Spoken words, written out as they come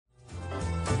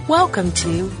Welcome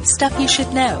to Stuff You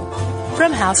Should Know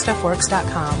from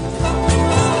HowStuffWorks.com.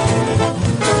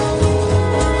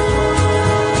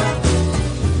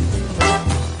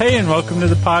 Hey, and welcome to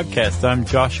the podcast. I'm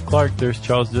Josh Clark. There's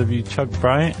Charles W. Chuck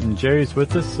Bryant, and Jerry's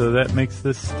with us, so that makes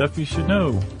this Stuff You Should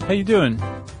Know. How you doing?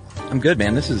 I'm good,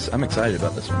 man. I'm excited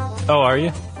about this one. Oh, are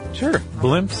you? Sure.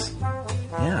 Blimps?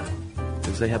 Yeah.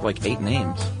 Because they have like 8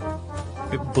 names.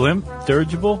 Blimp,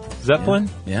 dirigible, Zeppelin,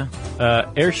 Yeah.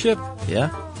 Airship,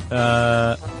 Yeah.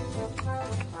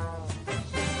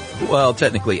 Well,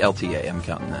 technically LTA. I'm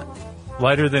counting that.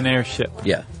 lighter than airship,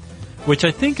 Yeah. which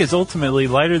I think is ultimately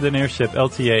lighter than airship.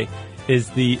 LTA is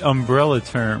the umbrella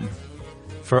term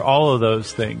for all of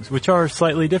those things, which are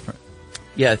slightly different.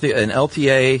 Yeah, I think an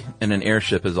LTA and an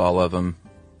airship is all of them.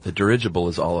 The dirigible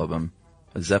is all of them.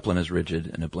 A Zeppelin is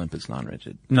rigid and a blimp is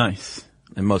non-rigid. Nice.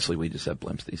 And mostly we just have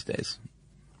blimps these days.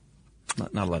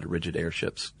 Not a lot of rigid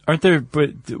airships. Aren't there?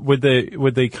 But would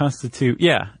they constitute?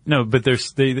 Yeah, no. But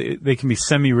they can be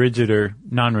semi-rigid or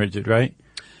non-rigid, right?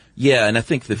 Yeah, and I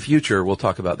think the future, we'll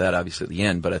talk about that obviously at the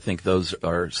end, but I think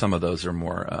some of those are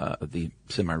more of the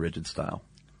semi-rigid style.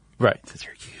 Right. Because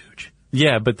they're huge.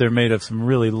 Yeah, but they're made of some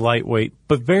really lightweight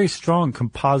but very strong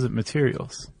composite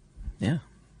materials. Yeah.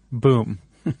 Boom.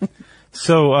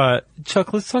 So,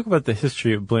 Chuck, let's talk about the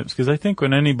history of blimps, because I think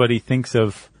when anybody thinks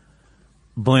of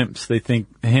blimps, they think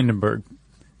the Hindenburg.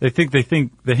 They think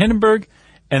the Hindenburg,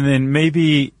 and then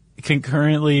maybe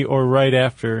concurrently or right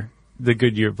after the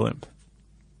Goodyear blimp.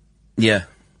 Yeah.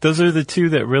 Those are the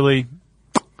two that really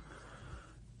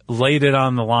laid it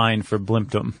on the line for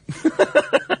blimpdom.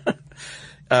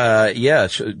 Yeah.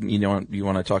 You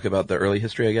want to talk about the early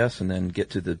history, I guess, and then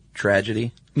get to the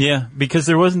tragedy? Yeah, because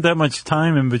there wasn't that much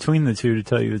time in between the two, to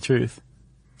tell you the truth.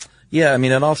 Yeah, I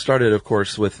mean, it all started, of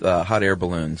course, with hot air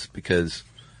balloons, because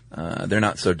they're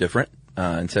not so different. In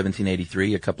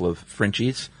 1783, a couple of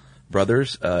Frenchies,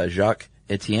 brothers, Jacques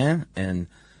Etienne and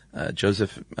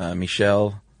Joseph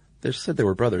Michel. They said they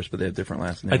were brothers, but they have different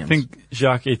last names. I think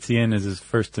Jacques Etienne is his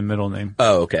first and middle name.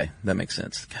 Oh, okay. That makes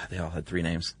sense. God, they all had 3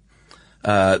 names.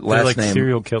 They're Last like name,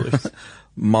 serial killers.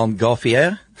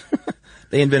 Montgolfier.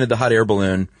 They invented the hot air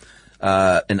balloon,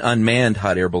 an unmanned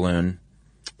hot air balloon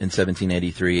in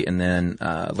 1783, and then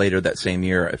later that same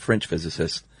year, a French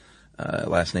physicist,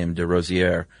 last name de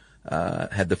Rosière,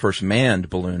 had the first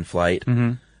manned balloon flight,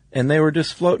 and they were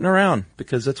just floating around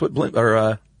because that's what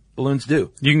balloons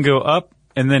do. You can go up,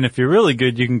 and then if you're really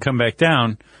good, you can come back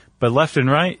down. But left and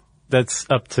right, that's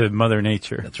up to Mother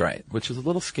Nature. That's right, which is a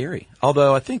little scary.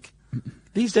 Although I think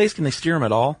these days, can they steer them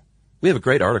at all? We have a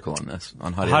great article on this,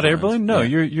 on hot air balloons. No,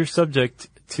 yeah. you're subject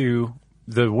to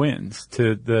the winds,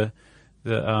 to the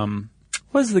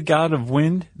what is the god of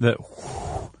wind?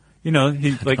 He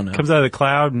comes out of the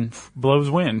cloud and blows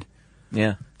wind.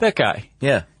 Yeah. That guy.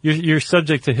 Yeah. You're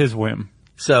subject to his whim.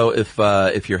 So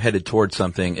if you're headed towards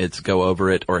something, it's go over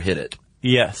it or hit it.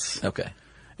 Yes. Okay.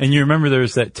 And you remember there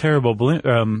was that terrible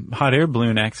hot air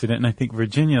balloon accident in, I think,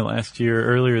 Virginia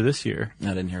earlier this year. I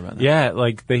didn't hear about that. Yeah,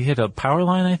 like they hit a power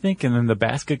line, I think, and then the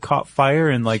basket caught fire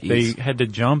and Jeez. they had to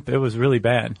jump. It was really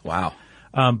bad. Wow.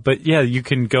 But yeah, you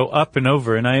can go up and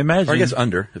over, and I imagine. Or I guess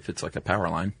under, if it's like a power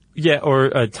line. Yeah, or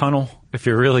a tunnel, if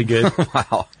you're really good.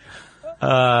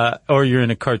 Wow. Or you're in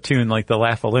a cartoon like the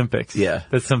Laugh Olympics. Yeah.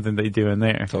 That's something they do in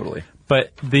there. Totally.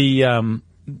 But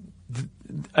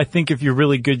I think if you're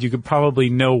really good, you could probably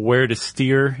know where to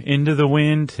steer into the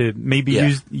wind to maybe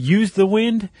use the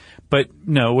wind. But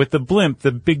no, with the blimp,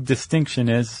 the big distinction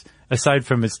is, aside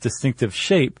from its distinctive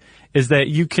shape, is that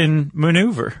you can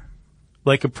maneuver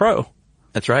like a pro.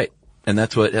 That's right. And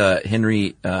that's what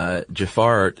Henry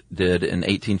Giffard did in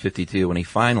 1852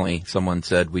 when someone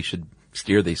said we should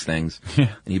steer these things.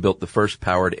 Yeah. And he built the first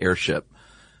powered airship.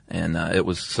 And it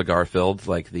was cigar-filled,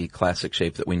 like the classic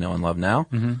shape that we know and love now.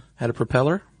 Mm-hmm. Had a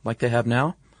propeller, like they have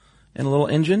now, and a little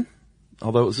engine,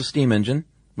 although it was a steam engine,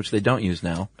 which they don't use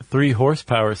now. A 3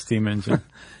 horsepower steam engine.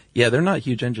 Yeah, they're not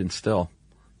huge engines still.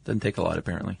 Doesn't take a lot,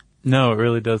 apparently. No, it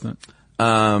really doesn't.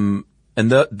 And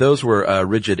those were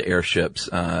rigid airships.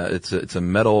 It's a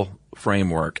metal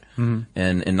framework. Mm-hmm.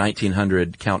 And in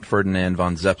 1900, Count Ferdinand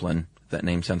von Zeppelin, that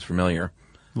name sounds familiar.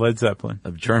 Led Zeppelin.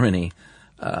 Of Germany.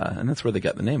 And that's where they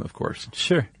got the name, of course.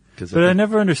 Sure. But I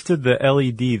never understood the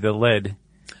LED, the lead.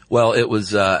 Well, it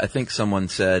was, I think someone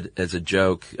said as a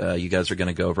joke, you guys are going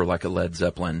to go over like a Led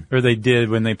Zeppelin. Or they did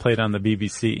when they played on the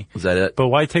BBC. Was that it? But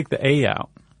why take the A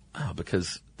out? Oh,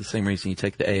 because the same reason you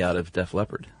take the A out of Def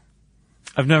Leppard.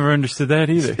 I've never understood that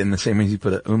either. And the same reason you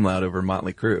put an umlaut over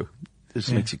Motley Crue. It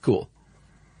just makes you cool.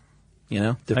 You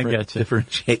know? I gotcha.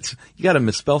 Differentiates. You got to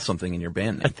misspell something in your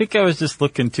band name. I think I was just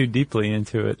looking too deeply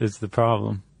into it is the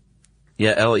problem.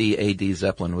 Yeah, L-E-A-D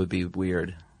Zeppelin would be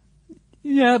weird.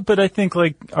 Yeah, but I think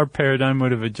like our paradigm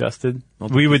would have adjusted.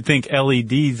 We would think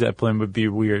LED Zeppelin would be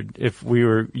weird if we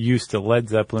were used to Led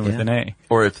Zeppelin with an A.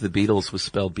 Or if the Beatles was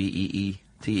spelled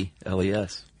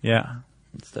B-E-E-T-L-E-S. Yeah.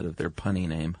 Instead of their punny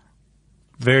name.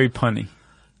 Very punny.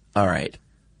 All right.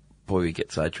 Boy, we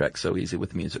get sidetracked so easy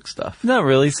with music stuff. Not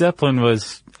really. Zeppelin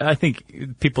was, I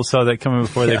think people saw that coming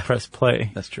before they pressed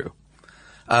play. That's true.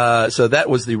 So that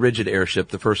was the rigid airship,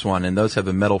 the first one, and those have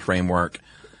a metal framework.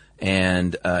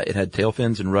 And it had tail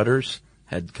fins and rudders,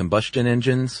 had combustion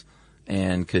engines,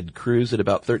 and could cruise at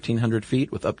about 1,300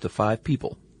 feet with up to 5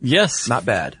 people. Yes. Not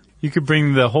bad. You could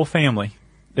bring the whole family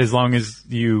as long as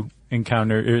you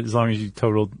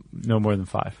totaled no more than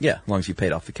 5. Yeah, as long as you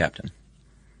paid off the captain.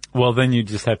 Well, then you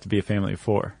just have to be a family of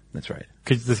 4. That's right.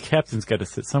 Because the captain's got to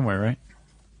sit somewhere, right?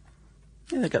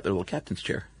 Yeah, they got their little captain's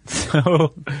chair.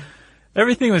 So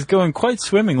everything was going quite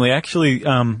swimmingly. Actually,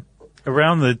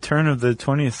 around the turn of the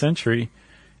 20th century,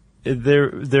 it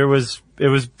was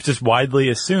just widely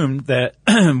assumed that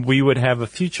we would have a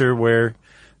future where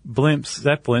blimps,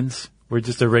 Zeppelins, were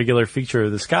just a regular feature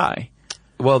of the sky.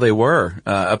 Well, they were.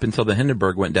 Up until the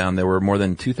Hindenburg went down, there were more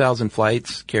than 2,000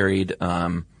 flights, carried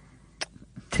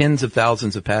tens of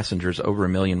thousands of passengers over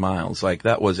 1 million miles. Like,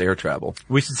 that was air travel.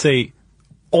 We should say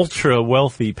ultra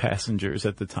wealthy passengers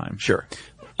at the time. Sure.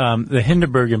 The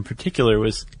Hindenburg in particular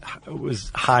was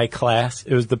high class.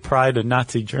 It was the pride of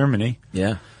Nazi Germany.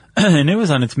 Yeah. And it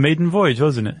was on its maiden voyage,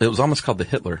 wasn't it? It was almost called the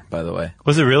Hitler, by the way.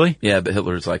 Was it really? Yeah, but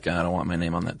Hitler's like, I don't want my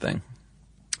name on that thing.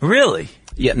 Really?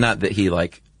 Yeah, not that he,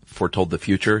 like, foretold the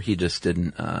future. He just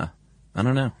didn't, I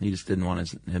don't know. He just didn't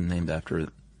want him named after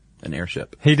an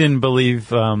airship. He didn't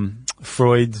believe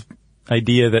Freud's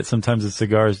idea that sometimes a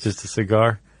cigar is just a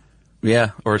cigar.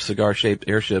 Yeah, or a cigar-shaped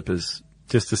airship is...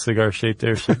 Just a cigar-shaped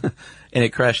airship. And it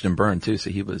crashed and burned, too, so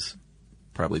he was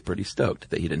probably pretty stoked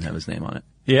that he didn't have his name on it.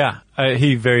 Yeah,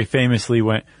 he very famously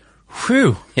went,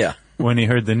 whew, yeah, when he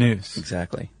heard the news.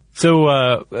 Exactly.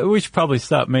 So we should probably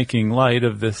stop making light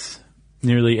of this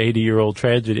nearly 80-year-old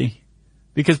tragedy,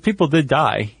 because people did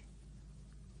die,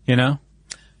 you know?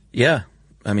 Yeah.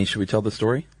 I mean, should we tell the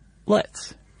story?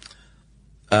 Let's.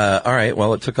 All right.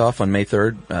 Well, it took off on May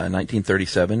 3rd,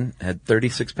 1937, had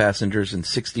 36 passengers and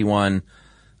 61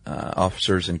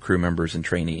 officers and crew members and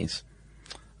trainees.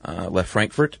 Left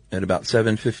Frankfurt at about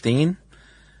 7:15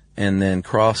 and then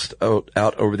crossed out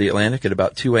over the Atlantic at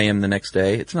about 2 a.m. the next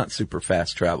day. It's not super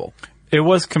fast travel. It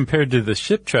was compared to the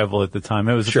ship travel at the time.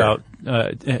 It was Sure.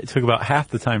 it took about half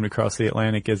the time to cross the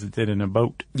Atlantic as it did in a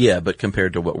boat. Yeah, but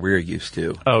compared to what we're used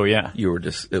to, Oh, yeah.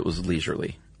 it was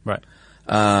leisurely. Right.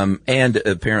 And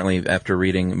apparently after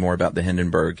reading more about the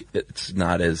Hindenburg, it's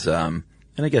not as, and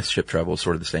I guess ship travel is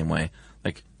sort of the same way.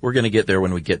 Like, we're going to get there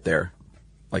when we get there.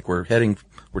 Like, we're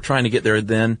trying to get there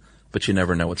then, but you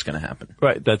never know what's going to happen.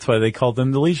 Right. That's why they called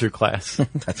them the leisure class.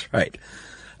 That's right.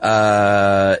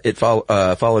 It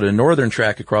followed a northern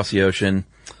track across the ocean,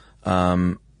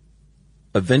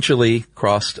 eventually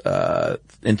crossed,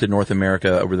 into North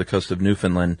America over the coast of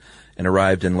Newfoundland and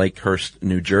arrived in Lakehurst,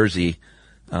 New Jersey,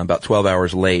 about 12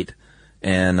 hours late.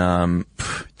 And,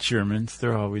 Germans,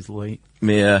 they're always late.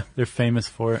 Yeah. They're famous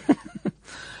for it.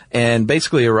 And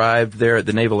basically arrived there at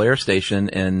the Naval Air Station,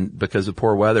 and because of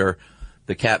poor weather,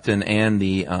 the captain and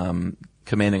the,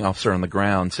 commanding officer on the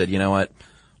ground said, you know what?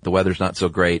 The weather's not so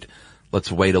great. Let's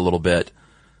wait a little bit,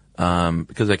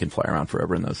 because they can fly around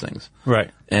forever in those things. Right.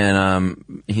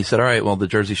 And, he said, all right, well, the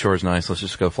Jersey Shore is nice. Let's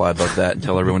just go fly above that and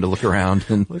tell everyone to look around.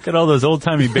 And Look at all those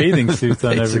old-timey bathing suits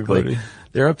on everybody.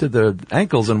 They're up to the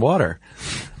ankles in water.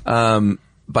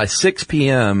 By 6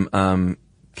 p.m.,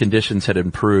 conditions had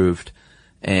improved,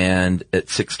 and at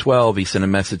 6:12, he sent a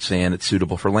message saying it's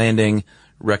suitable for landing,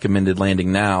 recommended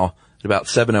landing now. At about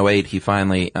 7:08, he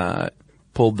finally,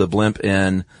 pulled the blimp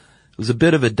in. It was a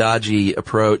bit of a dodgy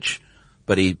approach,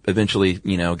 but he eventually,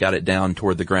 got it down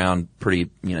toward the ground pretty,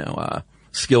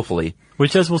 skillfully.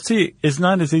 Which, as we'll see, is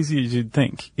not as easy as you'd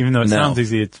think. Even though it No. sounds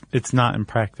easy, it's not in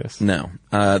practice. No.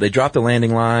 They dropped the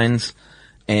landing lines,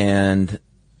 and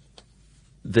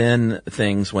then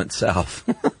things went south,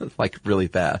 like really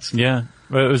fast. Yeah.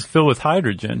 But it was filled with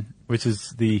hydrogen, which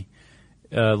is the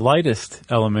lightest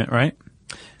element, right?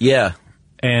 Yeah.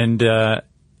 And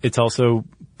it's also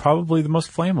probably the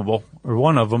most flammable, or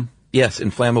one of them. Yes,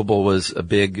 inflammable was a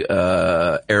big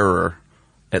error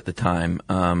at the time.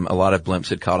 A lot of blimps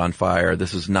had caught on fire.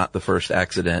 This was not the first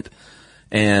accident.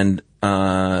 And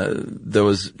there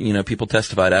was, people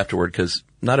testified afterward, because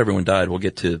not everyone died. We'll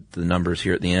get to the numbers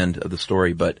here at the end of the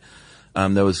story. But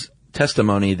there was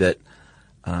testimony that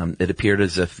it appeared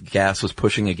as if gas was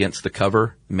pushing against the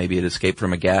cover. Maybe it escaped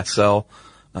from a gas cell.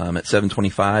 At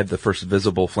 7:25, the first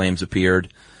visible flames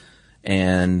appeared,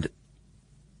 and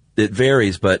it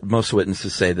varies, but most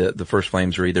witnesses say that the first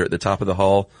flames were either at the top of the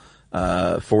hull,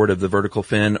 forward of the vertical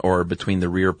fin, or between the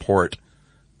rear port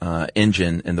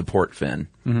engine and the port fin.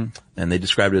 Mm-hmm. And they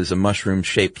described it as a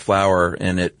mushroom-shaped flower,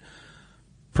 and it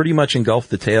pretty much engulfed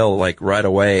the tail like right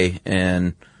away,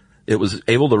 and it was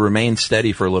able to remain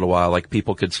steady for a little while. Like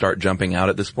people could start jumping out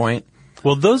at this point.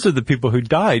 Well, those are the people who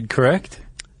died, correct?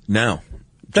 No.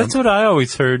 That's what I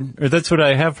always heard, or that's what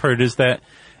I have heard, is that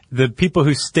the people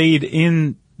who stayed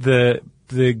in the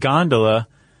gondola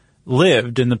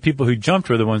lived, and the people who jumped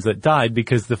were the ones that died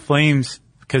because the flames,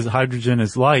 because hydrogen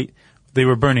is light, they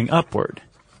were burning upward.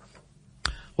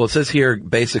 Well, it says here,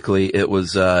 basically, it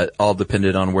was all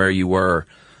dependent on where you were.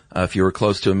 If you were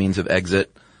close to a means of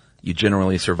exit, you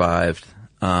generally survived.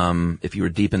 If you were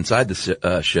deep inside the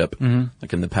ship, mm-hmm.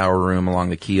 like in the power room along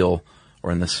the keel,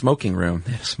 or in the smoking room.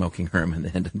 They had a smoking room in the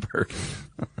Hindenburg.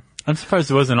 I'm surprised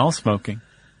it wasn't all smoking.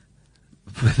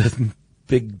 With a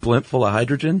big blimp full of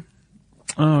hydrogen?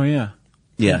 Oh, yeah.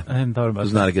 Yeah. I hadn't thought about that. It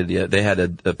was not a good idea. They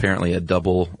had apparently a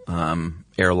double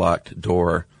airlocked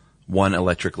door, one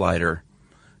electric lighter,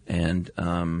 and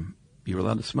you were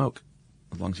allowed to smoke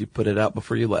as long as you put it out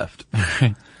before you left.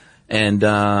 And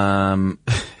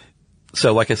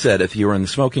so, like I said, if you were in the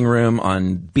smoking room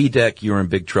on B deck, you were in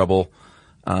big trouble.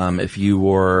 If you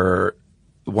were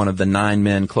one of the 9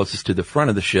 men closest to the front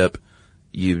of the ship,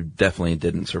 you definitely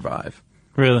didn't survive.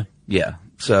 Really? Yeah.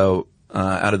 So,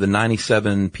 out of the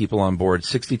 97 people on board,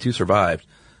 62 survived.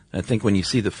 And I think when you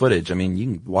see the footage, I mean, you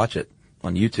can watch it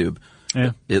on YouTube.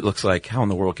 Yeah. It looks like, how in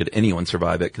the world could anyone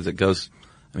survive it? Because it goes,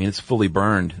 I mean, it's fully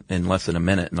burned in less than a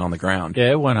minute and on the ground.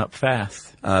 Yeah, it went up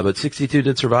fast. But 62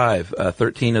 did survive.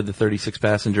 13 of the 36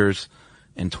 passengers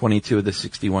and 22 of the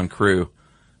 61 crew.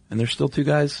 And there's still 2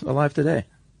 guys alive today.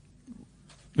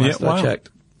 Last I checked.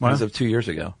 As of 2 years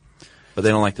ago. But they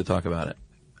don't like to talk about it.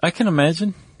 I can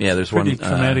imagine. Yeah, there's Pretty one.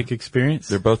 traumatic experience.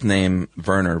 They're both named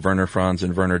Werner Franz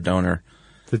and Werner Donner.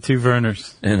 The 2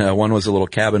 Werners. And one was a little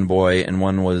cabin boy, and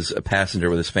one was a passenger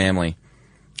with his family.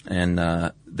 And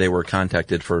they were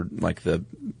contacted for like the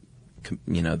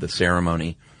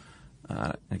ceremony.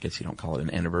 I guess you don't call it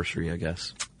an anniversary, I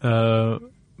guess.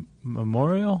 Memorial?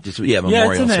 Memorial. Yeah, it's an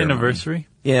ceremony. Anniversary.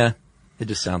 Yeah, it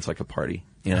just sounds like a party,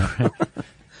 you know.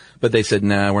 But they said,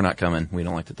 nah, we're not coming. We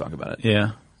don't like to talk about it.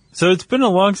 Yeah. So it's been a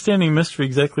long-standing mystery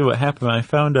exactly what happened. I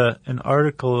found an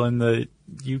article in the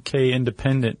UK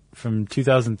Independent from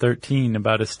 2013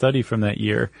 about a study from that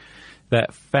year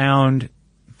that found,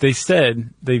 they said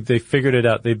they figured it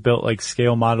out. They built like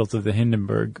scale models of the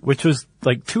Hindenburg, which was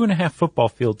like 2.5 football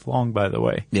fields long, by the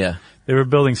way. Yeah. They were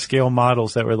building scale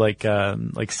models that were like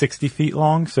 60 feet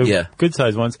long, so good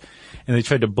sized ones. And they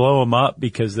tried to blow them up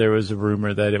because there was a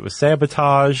rumor that it was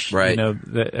sabotage. Right. You know,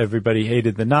 that everybody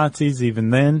hated the Nazis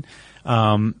even then.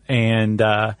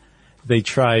 They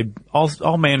tried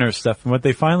all manner of stuff. And what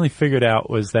they finally figured out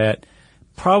was that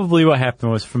probably what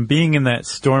happened was, from being in that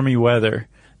stormy weather,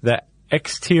 that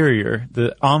exterior,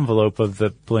 the envelope of the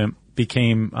blimp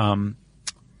became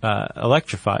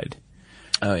electrified.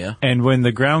 Oh, yeah. And when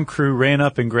the ground crew ran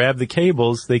up and grabbed the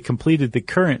cables, they completed the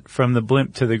current from the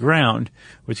blimp to the ground,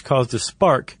 which caused a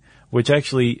spark, which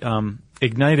actually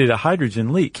ignited a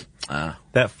hydrogen leak.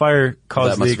 That fire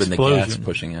caused the explosion. That must have been the gas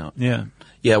pushing out. Yeah.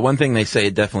 Yeah, one thing they say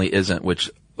it definitely isn't,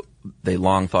 which they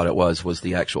long thought it was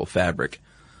the actual fabric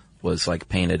was like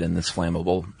painted in this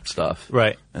flammable stuff.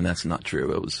 Right. And that's not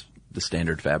true. It was the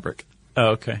standard fabric.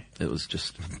 Oh, okay. It was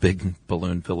just a big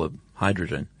balloon full of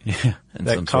hydrogen. Yeah. And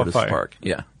some sort of spark.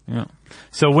 Yeah. Yeah.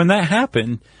 So when that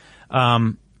happened,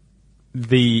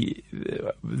 the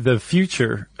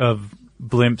future of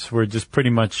blimps were just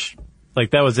pretty much like,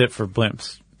 that was it for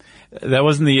blimps. That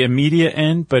wasn't the immediate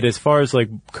end, but as far as like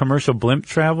commercial blimp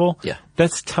travel,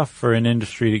 that's tough for an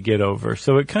industry to get over.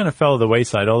 So it kind of fell to the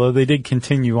wayside, although they did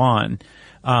continue on,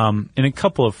 in a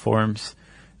couple of forms.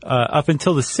 Up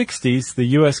until the 60s, the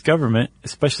U.S. government,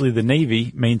 especially the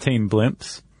Navy, maintained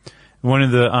blimps. One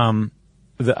of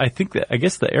I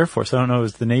guess the Air Force, I don't know if it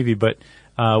was the Navy, but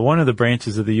one of the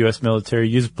branches of the U.S. military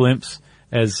used blimps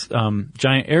as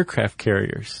giant aircraft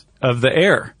carriers of the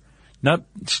air. Not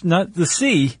the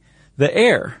sea, the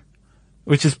air,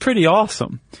 which is pretty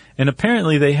awesome. And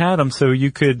apparently they had them so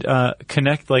you could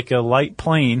connect like a light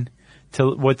plane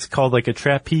to what's called like a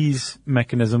trapeze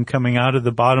mechanism coming out of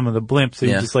the bottom of the blimp. So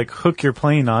you just like hook your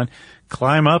plane on,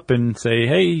 climb up and say,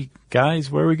 hey guys,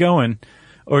 where are we going?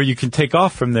 Or you can take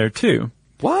off from there too.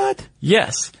 What?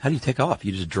 Yes. How do you take off?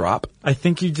 You just drop? I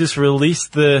think you just release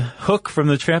the hook from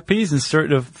the trapeze and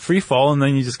start to free fall, and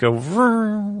then you just go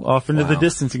off into the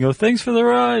distance and go, thanks for the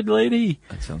ride, lady.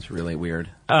 That sounds really weird.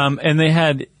 And they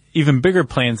had even bigger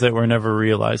plans that were never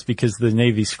realized because the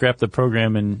Navy scrapped the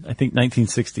program in, I think,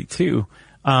 1962,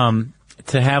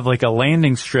 to have like a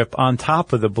landing strip on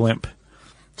top of the blimp.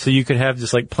 So you could have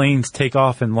just like planes take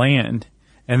off and land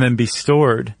and then be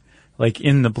stored like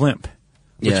in the blimp.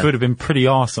 Which would have been pretty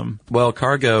awesome. Well,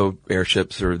 cargo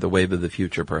airships are the wave of the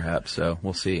future, perhaps, so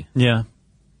we'll see. Yeah.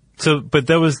 So, but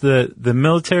that was the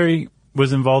military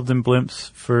was involved in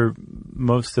blimps for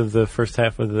most of the first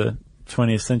half of the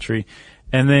 20th century.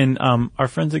 And then, our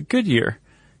friends at Goodyear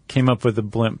came up with a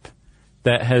blimp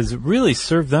that has really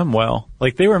served them well.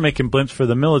 Like they were making blimps for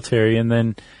the military and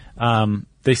then,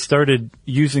 they started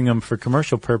using them for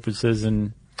commercial purposes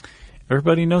and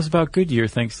everybody knows about Goodyear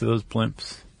thanks to those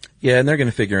blimps. Yeah, and they're going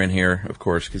to figure in here, of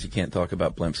course, because you can't talk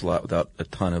about blimps a lot without a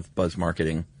ton of buzz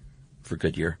marketing for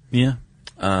Goodyear. Yeah.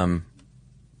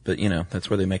 But, you know, that's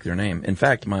where they make their name. In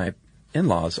fact, my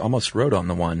in-laws almost rode on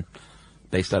the one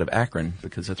based out of Akron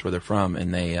because that's where they're from.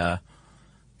 And they, I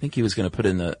think he was going to put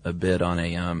in a bid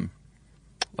on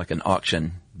like an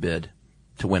auction bid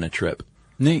to win a trip.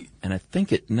 Neat. And I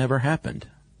think it never happened.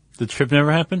 The trip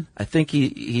never happened? I think he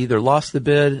either lost the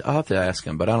bid. I'll have to ask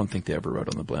him, but I don't think they ever rode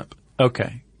on the blimp.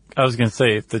 Okay. I was going to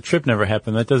say, if the trip never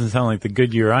happened, that doesn't sound like the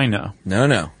Goodyear I know.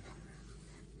 No.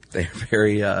 They're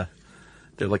very, they're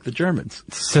like the Germans.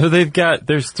 So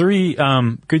there's 3,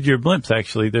 Goodyear blimps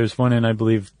actually. There's one in, I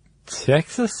believe,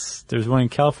 Texas. There's one in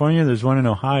California. There's one in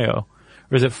Ohio.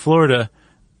 Or is it Florida,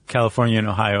 California, and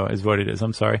Ohio is what it is.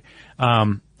 I'm sorry.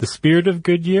 The spirit of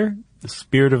Goodyear, the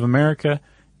spirit of America,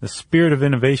 the spirit of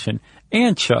innovation.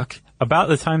 And Chuck, about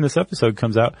the time this episode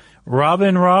comes out,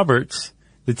 Robin Roberts,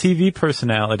 the TV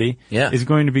personality, is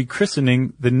going to be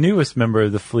christening the newest member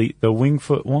of the fleet, the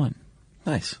Wingfoot 1.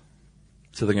 Nice.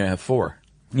 So they're going to have 4.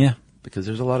 Yeah. Because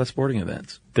there's a lot of sporting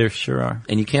events. There sure are.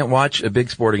 And you can't watch a big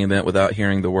sporting event without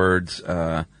hearing the words,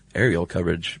 aerial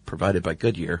coverage provided by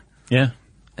Goodyear. Yeah.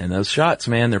 And those shots,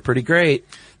 man, they're pretty great.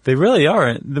 They really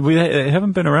are. They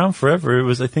haven't been around forever. It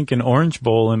was, I think, an Orange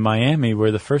Bowl in Miami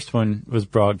where the first one was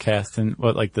broadcast in,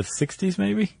 like the 60s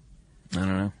maybe? I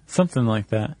don't know. Something like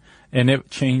that. And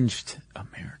it changed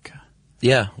America.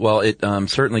 Yeah, well, it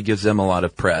certainly gives them a lot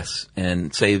of press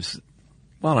and saves,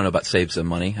 well, I don't know about saves them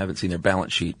money. I haven't seen their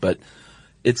balance sheet, but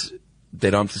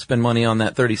they don't have to spend money on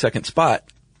that 30-second spot.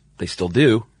 They still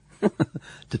do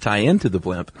to tie into the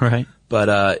blimp. Right.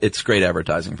 But it's great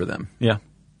advertising for them. Yeah.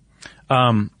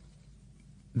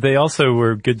 They also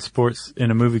were good sports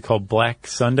in a movie called Black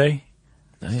Sunday.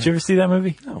 Oh, yeah. Did you ever see that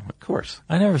movie? Oh, of course.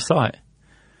 I never saw it.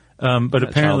 But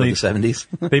apparently the 70s.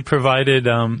 they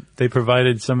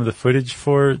provided some of the footage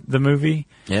for the movie.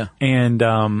 Yeah. And,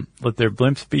 let their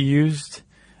blimps be used,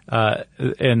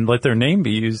 and let their name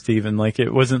be used even. Like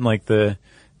it wasn't like the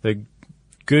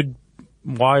good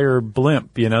wire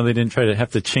blimp, you know, they didn't try to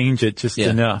have to change it just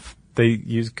enough. They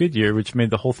used Goodyear, which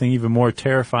made the whole thing even more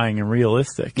terrifying and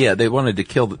realistic. Yeah, they wanted to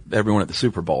kill everyone at the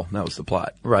Super Bowl. That was the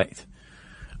plot. Right.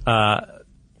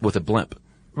 With a blimp.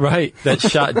 Right. That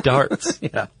shot darts.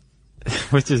 Yeah.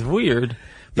 Which is weird.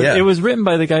 But it was written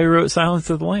by the guy who wrote Silence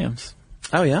of the Lambs.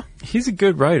 Oh, yeah? He's a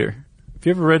good writer. Have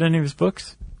you ever read any of his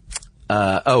books?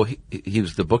 He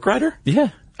was the book writer? Yeah.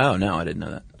 Oh, no, I didn't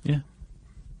know that. Yeah.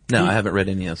 No, I haven't read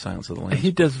any of Silence of the Lambs.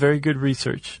 He does very good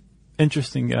research.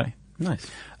 Interesting guy. Nice.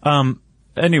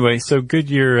 Anyway, so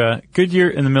Goodyear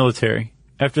in the military.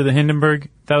 After the Hindenburg,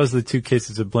 that was the 2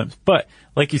 cases of blimps. But,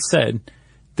 like you said,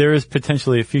 there is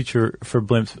potentially a future for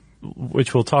blimps,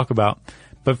 which we'll talk about.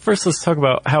 But first, let's talk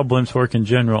about how blimps work in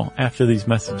general after these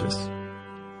messages.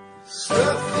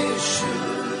 Stuff you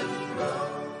should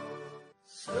know.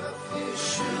 Stuff you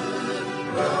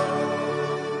should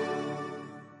know.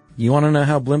 You want to know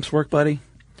how blimps work, buddy?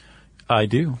 I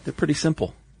do. They're pretty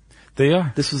simple. They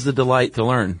are. This was the delight to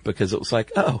learn because it was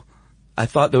like, oh, I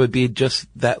thought there would be just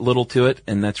that little to it,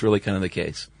 and that's really kind of the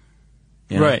case.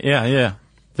 You know? Right, yeah.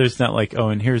 There's not like, oh,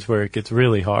 and here's where it gets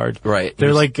really hard. Right.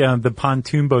 They're like the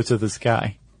pontoon boats of the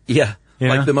sky. Yeah. You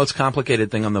like know? the most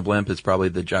complicated thing on the blimp is probably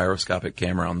the gyroscopic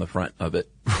camera on the front of it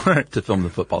to film the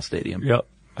football stadium. Yep.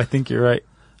 I think you're right.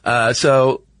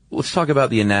 So let's talk about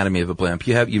the anatomy of a blimp.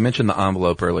 You mentioned the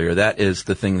envelope earlier. That is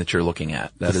the thing that you're looking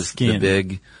at. That is the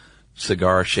big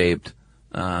cigar-shaped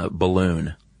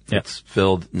balloon. Yep. It's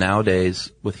filled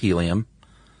nowadays with helium.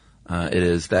 It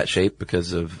is that shape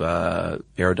because of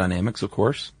aerodynamics, of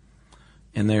course.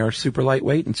 And they are super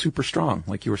lightweight and super strong,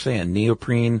 like you were saying.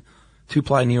 Neoprene,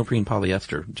 2-ply neoprene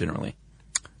polyester, generally.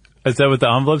 Is that what the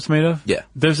envelope's made of? Yeah.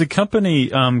 There's a company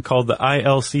called the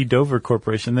ILC Dover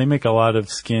Corporation. They make a lot of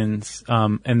skins,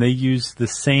 and they use the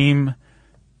same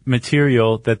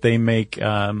material that they make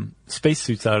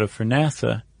spacesuits out of for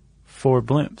NASA for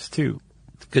blimps, too.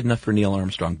 It's good enough for Neil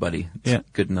Armstrong, buddy. It's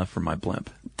good enough for my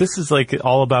blimp. This is like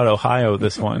all about Ohio,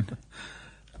 this one.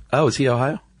 Oh, is he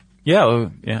Ohio? Yeah,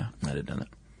 yeah. I'd have done it.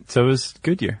 So is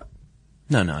Goodyear.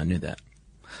 No, I knew that.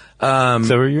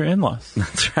 So are your in-laws.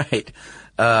 That's right.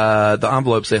 The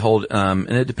envelopes they hold, and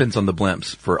it depends on the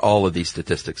blimps for all of these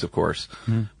statistics, of course,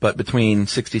 but between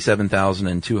 67,000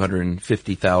 and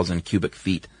 250,000 cubic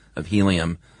feet of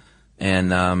helium.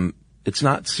 And, it's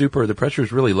not the pressure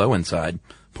is really low inside,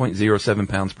 0.07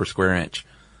 pounds per square inch.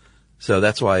 So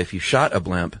that's why if you shot a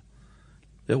blimp,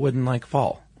 it wouldn't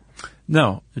fall.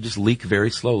 No. It would just leak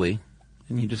very slowly,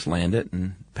 and you just land it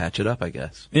and patch it up, I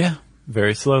guess. Yeah,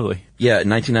 very slowly. Yeah, in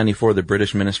 1994, the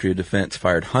British Ministry of Defense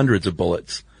fired hundreds of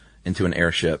bullets into an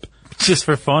airship. Just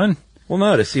for fun? Well,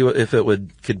 no, to see if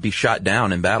it could be shot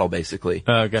down in battle, basically.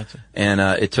 Oh, gotcha. And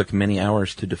it took many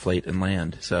hours to deflate and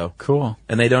land. So cool.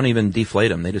 And they don't even deflate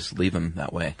them; they just leave them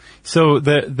that way. So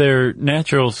their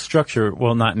natural structure,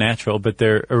 well, not natural, but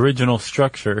their original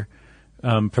structure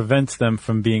prevents them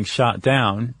from being shot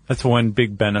down. That's one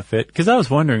big benefit. Because I was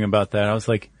wondering about that. I was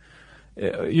like,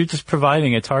 you're just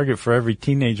providing a target for every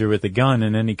teenager with a gun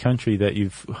in any country that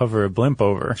you hover a blimp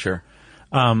over. Sure.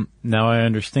 Now I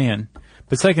understand.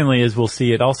 But secondly, as we'll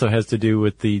see, it also has to do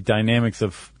with the dynamics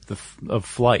of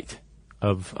flight,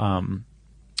 of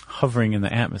hovering in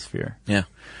the atmosphere. Yeah.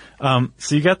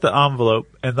 So you got the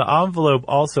envelope, and the envelope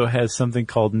also has something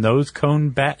called nose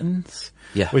cone battens.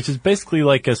 Yeah. Which is basically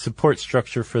like a support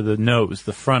structure for the nose,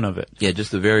 the front of it. Yeah,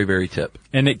 just the very, very tip.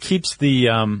 And it keeps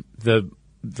the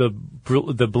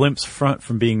blimp's front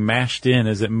from being mashed in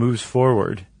as it moves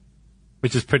forward,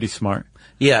 which is pretty smart.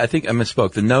 Yeah, I think I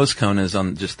misspoke. The nose cone is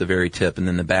on just the very tip, and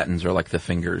then the battens are like the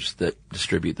fingers that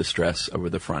distribute the stress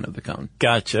over the front of the cone.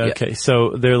 Gotcha. Yeah. Okay,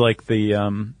 so they're like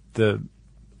the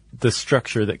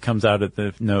structure that comes out of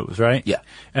the nose, right? Yeah.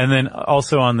 And then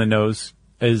also on the nose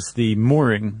is the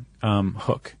mooring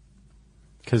hook,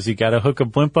 because you got to hook a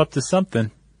blimp up to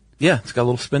something. Yeah, it's got a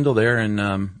little spindle there,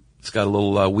 and it's got a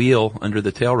little wheel under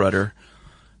the tail rudder,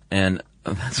 and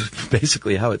that's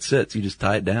basically how it sits. You just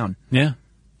tie it down. Yeah.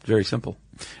 Very simple.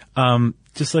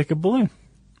 Just like a balloon.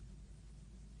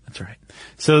 That's right.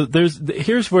 So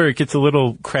here's where it gets a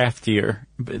little craftier,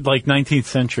 like 19th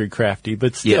century crafty,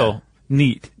 but still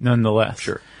neat nonetheless.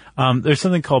 Sure. There's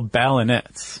something called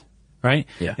ballonets, right?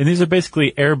 Yeah. And these are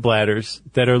basically air bladders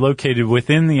that are located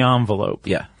within the envelope.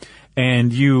 Yeah.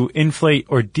 And you inflate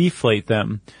or deflate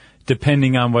them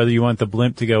depending on whether you want the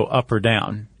blimp to go up or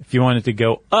down. If you want it to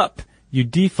go up, you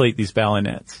deflate these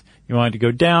ballonets. You want it to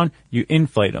go down, you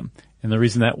inflate them. And the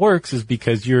reason that works is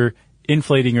because you're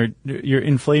inflating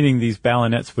these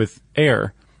ballonets with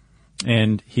air.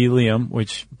 And helium,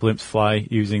 which blimps fly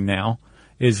using now,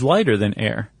 is lighter than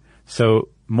air. So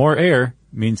more air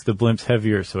means the blimp's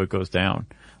heavier, so it goes down.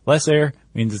 Less air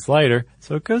means it's lighter,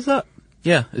 so it goes up.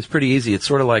 Yeah, it's pretty easy. It's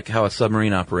sort of like how a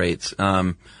submarine operates.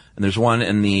 And there's one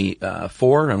in the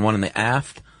fore and one in the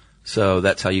aft. So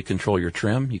that's how you control your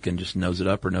trim. You can just nose it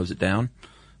up or nose it down,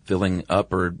 filling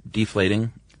up or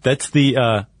deflating. That's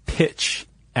the pitch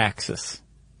axis.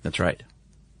 That's right.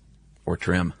 Or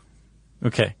trim.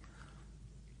 Okay.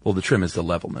 Well, the trim is the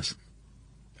levelness.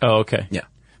 Oh, okay. Yeah.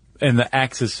 And the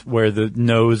axis where the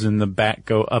nose and the back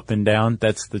go up and down,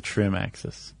 that's the trim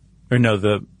axis. Or no,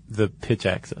 the pitch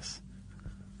axis.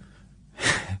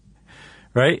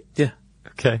 Right? Yeah.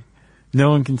 Okay. No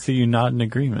one can see you nod in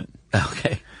agreement.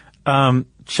 Okay.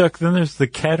 Chuck, then there's the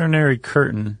catenary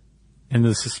curtain and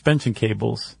the suspension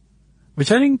cables,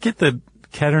 which I didn't get the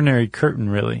catenary curtain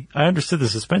really. I understood the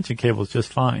suspension cables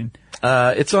just fine.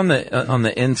 It's on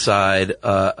the inside,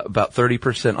 about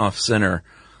 30% off center.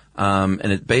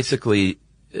 And it basically,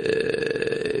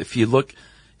 if you look,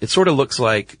 it sort of looks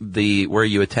like where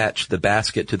you attach the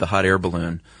basket to the hot air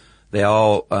balloon. They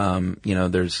all,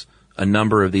 there's a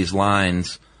number of these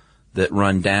lines that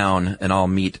run down and all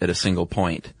meet at a single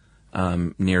point,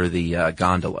 near the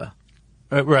gondola.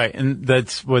 Right, and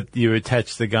that's what you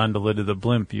attach the gondola to the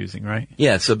blimp using, right?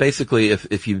 Yeah, so basically if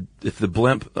the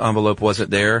blimp envelope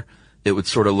wasn't there, it would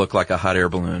sort of look like a hot air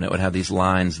balloon. It would have these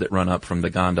lines that run up from the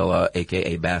gondola,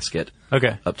 aka basket,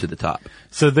 okay, up to the top.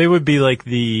 So they would be like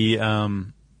the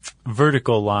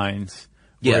vertical lines,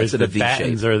 yeah, whereas the V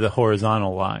battens shape. are the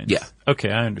horizontal lines. Yeah. Okay,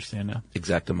 I understand now.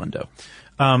 Exactamundo.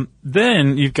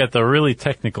 Then you've got the really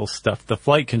technical stuff, the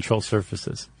flight control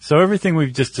surfaces. So everything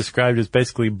we've just described is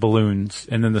basically balloons,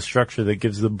 and then the structure that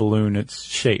gives the balloon its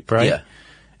shape, right? Yeah.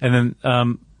 And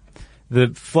then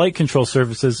The flight control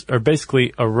surfaces are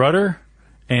basically a rudder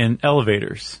and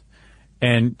elevators.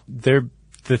 And they're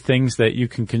the things that you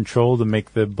can control to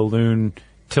make the balloon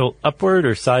tilt upward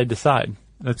or side to side.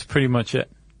 That's pretty much it.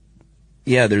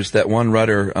 Yeah, there's that one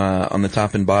rudder on the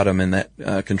top and bottom, and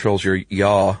that controls your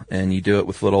yaw, and you do it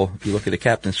with little, if you look at a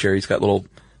captain's chair, he's got little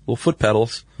foot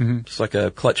pedals, just like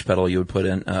a clutch pedal you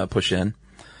would push in.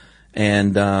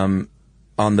 And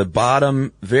on the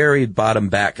bottom, very bottom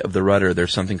back of the rudder,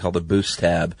 there's something called a boost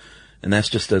tab, and that's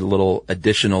just a little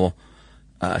additional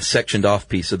sectioned off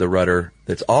piece of the rudder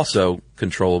that's also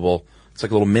controllable. It's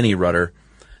like a little mini rudder,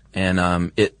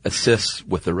 and it assists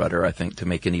with the rudder, I think, to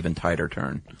make an even tighter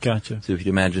turn. Gotcha. So if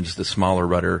you imagine just a smaller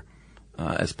rudder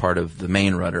as part of the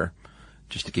main rudder,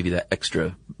 just to give you that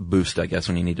extra boost, I guess,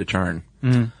 when you need to turn.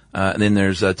 And then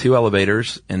there's 2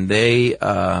 elevators, and they,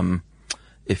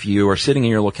 if you are sitting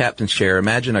in your little captain's chair,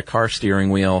 imagine a car steering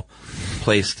wheel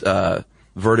placed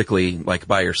vertically, like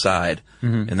by your side,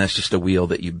 and that's just a wheel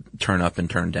that you turn up and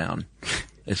turn down.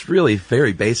 It's really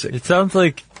very basic. It sounds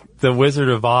like the Wizard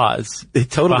of Oz.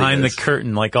 It totally behind is. the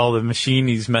curtain, like all the machine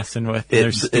he's messing with. And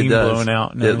there's steam it does. blowing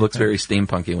out. And it looks everything.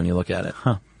 very steampunky when you look at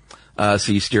it.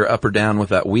 So you steer up or down with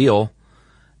that wheel,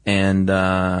 and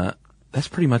that's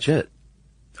pretty much it.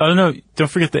 Oh no! Don't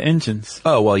forget the engines.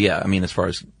 Oh well, yeah. I mean, as far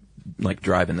as like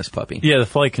driving this puppy, Yeah, the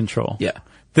flight control. yeah,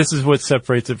 This is what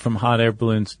separates it from hot air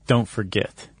balloons. Don't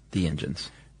forget. the engines.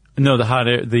 No, the hot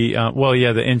air,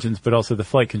 the engines, but also the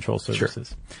flight control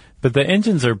services. But the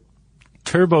engines are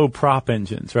turboprop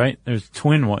engines, right? There's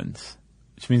twin ones,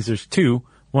 which means there's 2,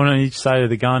 one on each side of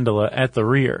the gondola at the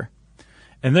rear.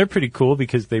 And they're pretty cool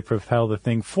because they propel the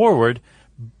thing forward,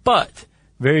 but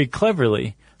very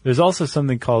cleverly, there's also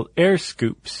something called air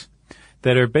scoops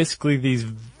that are basically these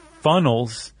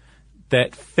funnels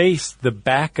that face the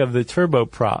back of the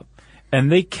turboprop,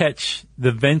 and they catch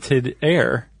the vented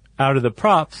air out of the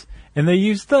props, and they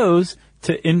use those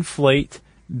to inflate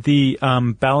the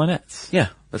ballonets. Yeah,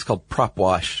 that's called prop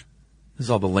wash. This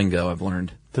is all the lingo I've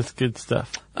learned. That's good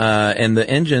stuff. And the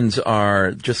engines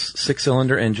are just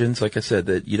 6-cylinder engines, like I said,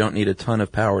 that you don't need a ton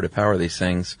of power to power these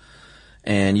things.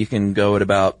 And you can go at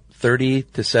about 30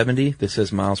 to 70. This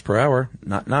says miles per hour,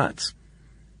 not knots.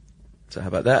 So how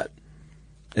about that?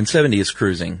 And 70 is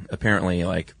cruising. Apparently,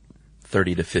 like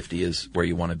 30 to 50 is where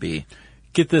you want to be.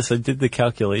 Get this, I did the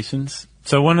calculations.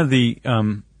 So one of the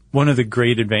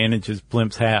great advantages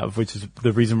blimps have, which is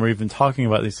the reason we're even talking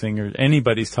about these things, or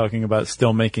anybody's talking about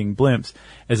still making blimps,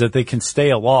 is that they can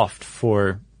stay aloft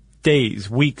for days,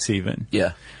 weeks even.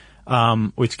 Yeah.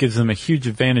 Which gives them a huge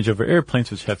advantage over airplanes,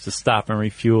 which have to stop and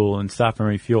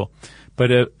refuel.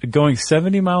 But going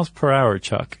 70 miles per hour,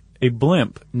 Chuck, a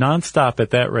blimp nonstop at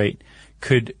that rate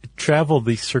could travel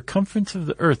the circumference of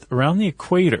the Earth around the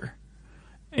equator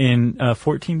in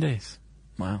 14 days.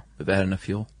 Wow. Have they had enough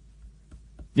fuel?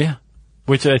 Yeah,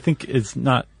 which I think is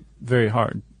not very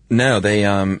hard. No, they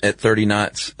at 30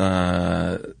 knots,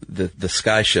 the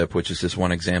Skyship, which is just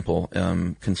one example,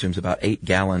 consumes about 8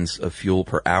 gallons of fuel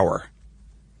per hour.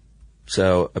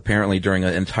 So apparently during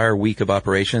an entire week of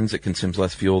operations, it consumes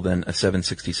less fuel than a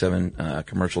 767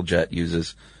 commercial jet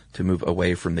uses to move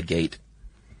away from the gate.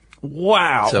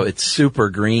 Wow. So it's super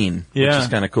green, which Yeah. is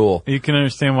kind of cool. You can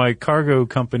understand why cargo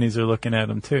companies are looking at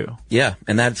them too. Yeah,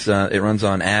 and that's it runs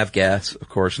on avgas, of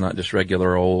course, not just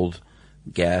regular old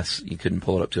gas. You couldn't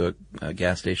pull it up to a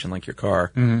gas station like your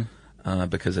car,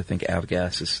 because I think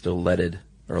avgas is still leaded,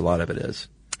 or a lot of it is,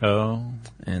 Oh,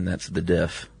 and that's the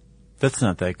diff. that's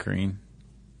not that green.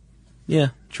 Yeah,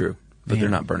 true, but Man. they're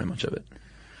not burning much of it.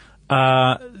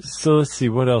 So let's see,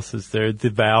 what else is there? The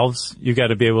valves, you got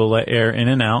to be able to let air in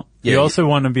and out. Yeah, you also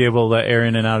want to be able to let air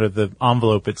in and out of the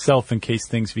envelope itself in case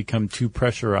things become too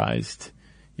pressurized.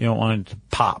 You don't want it to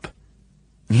pop.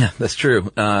 Yeah, that's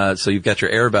true. So you've got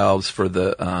your air valves for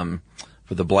the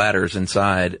bladders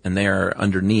inside, and they are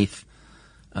underneath,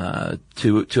 2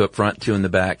 up front, 2 in the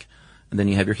back. And then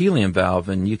you have your helium valve,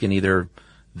 and you can either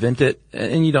vent it,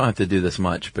 and you don't have to do this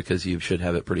much because you should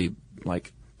have it pretty,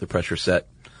 like, the pressure set.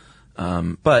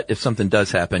 But if something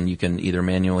does happen, you can either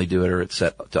manually do it or it's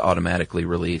set to automatically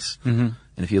release. Mm-hmm.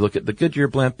 And if you look at the Goodyear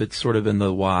blimp, it's sort of in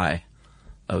the Y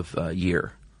of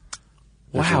year.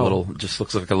 There's Wow. a little, just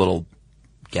looks like a little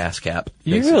gas cap.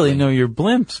 You basically. really know your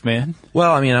blimps, man.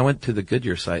 Well, I mean, I went to the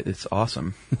Goodyear site. It's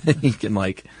awesome. You can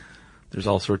there's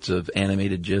all sorts of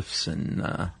animated GIFs and,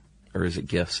 or is it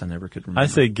GIFs? I never could remember. I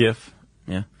say GIF.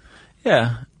 Yeah.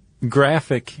 Yeah.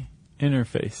 Graphic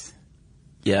interface.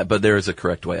 Yeah, but there is a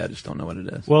correct way. I just don't know what it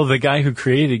is. Well, the guy who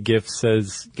created GIF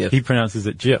says GIF. he pronounces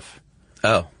it GIF,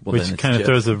 Oh, well, which then it's kind of GIF.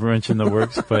 throws a wrench in the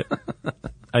works, but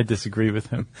I disagree with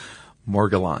him.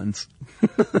 Morgellons.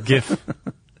 GIF.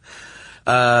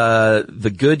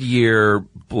 The Goodyear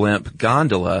blimp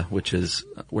gondola, which is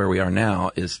where we are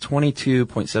now, is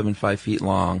 22.75 feet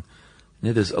long. And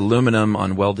it is aluminum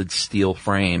on welded steel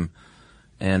frame.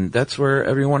 And that's where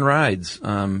everyone rides.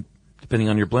 Depending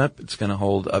on your blimp, it's going to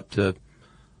hold up to,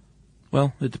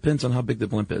 well, it depends on how big the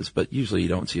blimp is, but usually you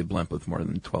don't see a blimp with more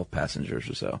than 12 passengers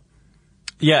or so.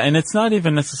 Yeah, and it's not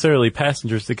even necessarily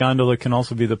passengers. The gondola can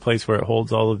also be the place where it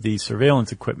holds all of the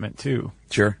surveillance equipment, too.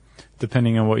 Sure.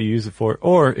 Depending on what you use it for.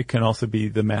 Or it can also be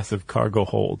the massive cargo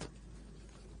hold.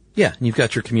 Yeah, and you've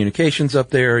got your communications up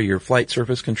there, your flight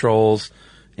surface controls,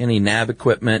 any nav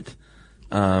equipment,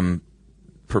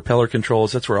 propeller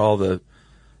controls. That's where all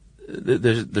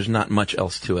there's not much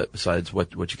else to it besides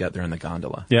what you got there in the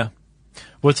gondola. Yeah.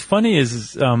 What's funny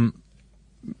is I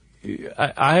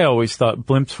always thought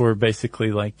blimps were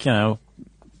basically like, you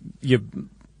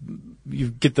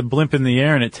get the blimp in the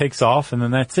air and it takes off and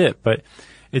then that's it. But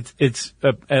it's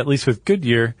at least with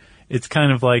Goodyear, it's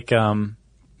kind of like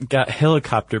got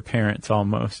helicopter parents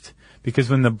almost. Because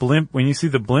when you see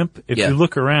the blimp, if you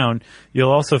look around,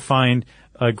 you'll also find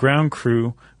a ground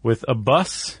crew with a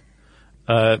bus,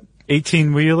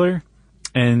 18-wheeler,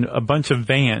 and a bunch of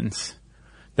vans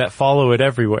that follow it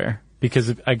everywhere.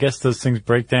 Because I guess those things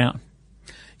break down.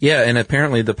 Yeah, and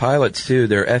apparently the pilots too,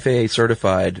 they're FAA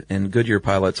certified, and Goodyear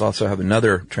pilots also have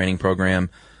another training program,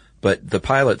 but the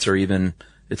pilots are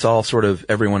it's all sort of,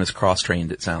 everyone is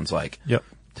cross-trained, it sounds like. Yep.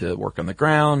 To work on the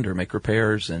ground or make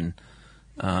repairs, and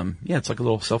it's like a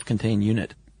little self-contained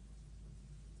unit.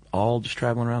 All just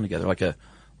traveling around together like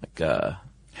tornado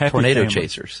family.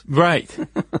 chasers. Right.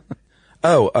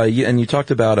 And you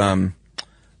talked about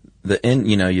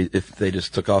if they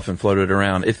just took off and floated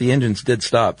around. If the engines did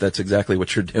stop, that's exactly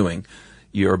what you're doing.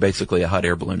 You're basically a hot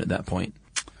air balloon at that point.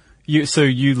 So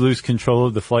you lose control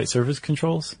of the flight surface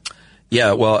controls?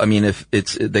 Yeah, well, I mean,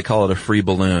 they call it a free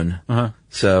balloon. Uh-huh.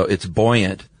 So it's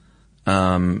buoyant,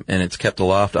 and it's kept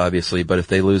aloft, obviously, but if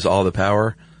they lose all the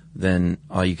power, then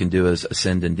all you can do is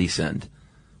ascend and descend.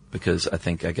 Because I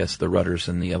guess the rudders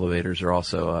and the elevators are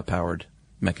also powered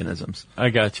mechanisms. I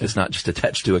gotcha. It's not just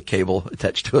attached to a cable,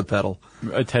 attached to a pedal.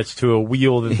 Attached to a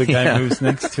wheel that the guy moves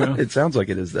next to. It sounds like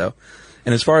it is, though.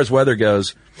 And as far as weather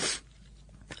goes,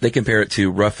 they compare it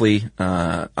to roughly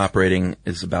operating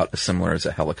is about as similar as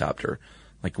a helicopter.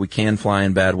 Like, we can fly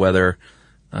in bad weather,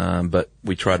 but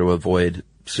we try to avoid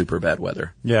super bad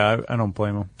weather. Yeah, I don't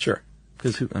blame them. Sure.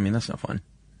 Because, that's no fun.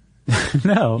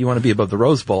 No. You want to be above the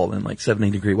Rose Bowl in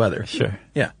 70-degree weather. Sure.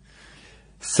 Yeah.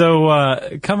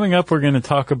 So, coming up, we're going to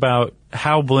talk about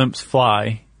how blimps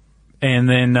fly, and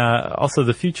then also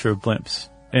the future of blimps,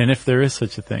 and if there is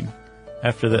such a thing,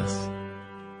 after this.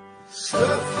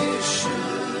 Stuff you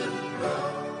shouldn't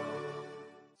know.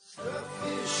 Stuff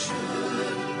you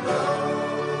shouldn't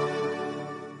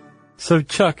know. So,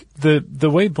 Chuck, the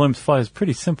way blimps fly is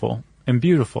pretty simple and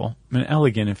beautiful and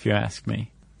elegant, if you ask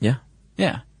me. Yeah.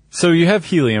 Yeah. So you have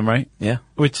helium, right? Yeah.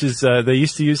 Which is, they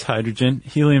used to use hydrogen.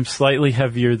 Helium's slightly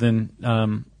heavier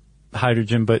than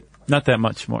hydrogen, but not that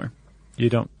much more. You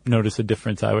don't notice a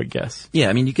difference, I would guess. Yeah,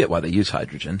 I mean, you get why they use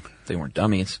hydrogen. They weren't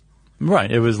dummies.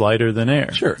 Right. It was lighter than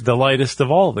air. Sure. The lightest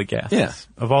of all the gases. Yeah.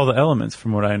 Of all the elements,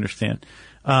 from what I understand.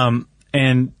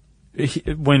 And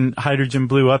when hydrogen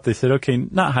blew up, they said, okay,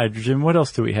 not hydrogen, what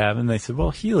else do we have? And they said,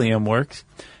 well, helium works.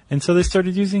 And so they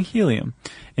started using helium.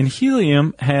 And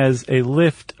helium has a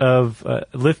lift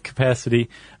capacity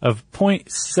of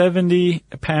 0.70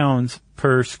 pounds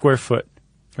per square foot,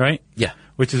 right? Yeah.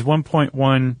 Which is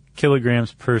 1.1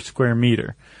 kilograms per square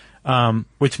meter.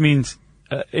 Which means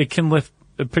it can lift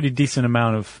a pretty decent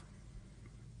amount of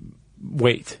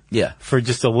weight. Yeah. For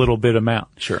just a little bit amount.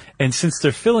 Sure. And since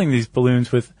they're filling these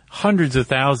balloons with hundreds of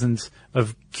thousands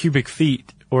of cubic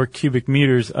feet or cubic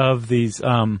meters of these,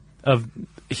 of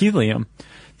helium,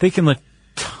 they can lift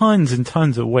tons and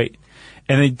tons of weight.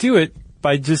 And they do it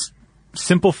by just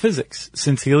simple physics.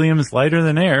 Since helium is lighter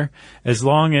than air, as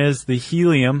long as the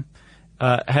helium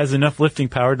has enough lifting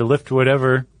power to lift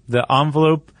whatever the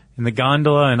envelope and the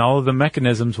gondola and all of the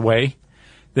mechanisms weigh,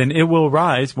 then it will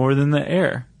rise more than the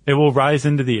air. It will rise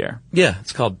into the air. Yeah,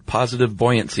 it's called positive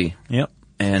buoyancy. Yep.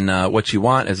 And what you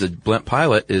want as a blimp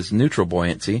pilot is neutral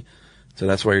buoyancy. So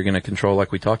that's why you're going to control,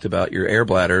 like we talked about, your air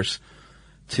bladders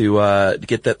to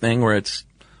get that thing where it's,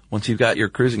 once you've got your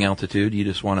cruising altitude, you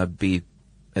just want to be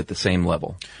at the same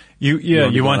level.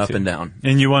 You want up to. and down.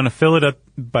 And you want to fill it up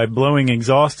by blowing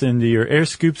exhaust into your air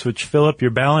scoops, which fill up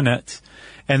your ballonets.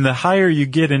 And the higher you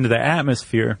get into the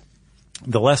atmosphere,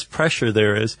 the less pressure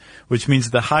there is, which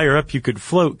means the higher up you could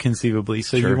float conceivably.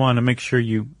 So Sure. you want to make sure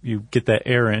you get that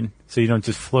air in so you don't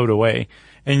just float away.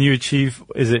 and you achieve,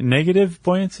 is it negative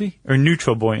buoyancy or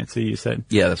neutral buoyancy, you said?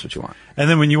 Yeah, that's what you want. And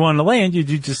then when you want to land, you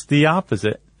do just the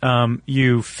opposite.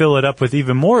 You fill it up with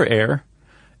even more air,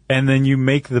 and then you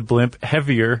make the blimp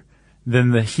heavier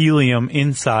than the helium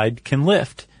inside can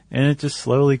lift. And it just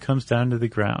slowly comes down to the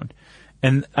ground.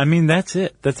 And, I mean, that's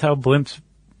it. That's how blimps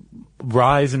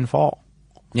rise and fall.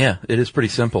 Yeah, it is pretty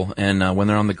simple. And when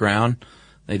they're on the ground,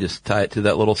 they just tie it to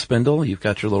that little spindle. You've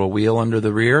got your little wheel under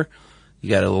the rear. You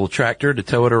got a little tractor to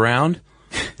tow it around,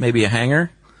 maybe a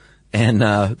hanger. And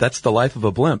that's the life of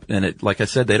a blimp. And it, like I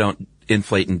said, they don't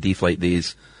inflate and deflate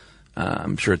these.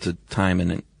 I'm sure it's a time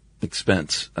and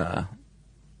expense.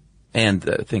 And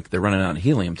I think they're running out of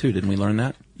helium too. Didn't we learn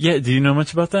that? Yeah. Do you know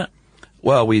much about that?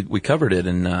 Well, we covered it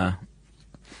in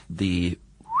the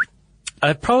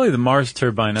Probably the Mars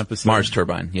turbine episode. Mars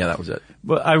turbine. Yeah, that was it.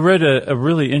 Well, I read a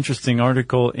really interesting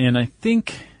article in, I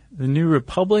think, the New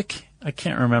Republic. I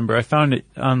can't remember. I found it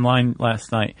online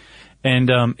last night. And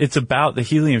it's about the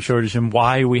helium shortage and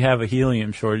why we have a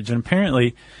helium shortage. And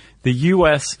apparently, the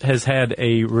U.S. has had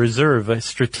a reserve, a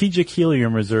strategic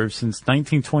helium reserve since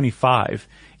 1925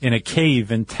 in a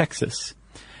cave in Texas.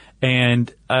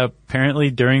 And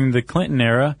apparently during the Clinton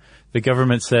era, the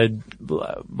government said,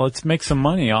 let's make some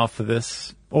money off of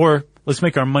this, or let's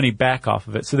make our money back off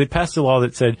of it. So they passed a law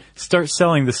that said, start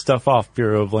selling this stuff off,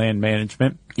 Bureau of Land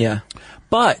Management. Yeah.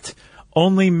 But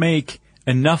only make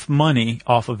enough money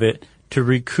off of it to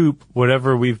recoup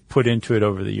whatever we've put into it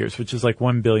over the years, which is like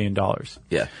 $1 billion.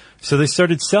 Yeah. So they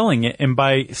started selling it, and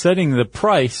by setting the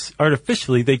price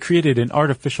artificially, they created an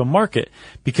artificial market,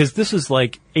 because this is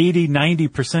like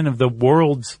 80-90% of the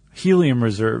world's helium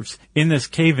reserves in this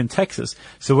cave in Texas.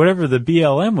 So whatever the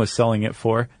BLM was selling it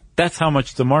for, that's how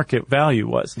much the market value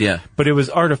was. Yeah. But it was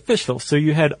artificial, so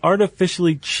you had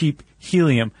artificially cheap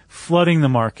helium flooding the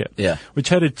market. Yeah. Which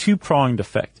had a two-pronged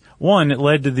effect. One, it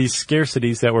led to these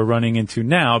scarcities that we're running into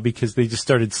now because they just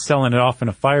started selling it off in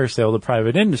a fire sale to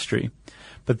private industry.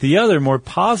 But the other more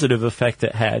positive effect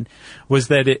it had was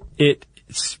that it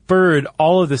spurred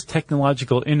all of this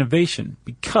technological innovation,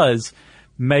 because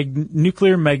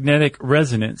nuclear magnetic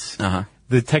resonance,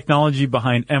 the technology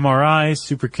behind MRIs,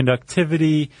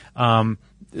 superconductivity,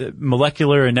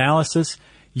 molecular analysis,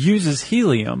 uses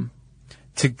helium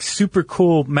to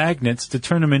supercool magnets to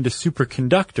turn them into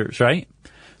superconductors, right?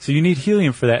 So you need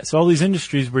helium for that. So all these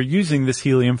industries were using this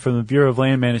helium from the Bureau of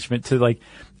Land Management to like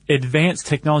advance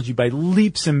technology by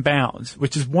leaps and bounds,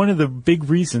 which is one of the big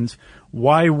reasons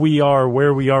why we are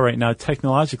where we are right now,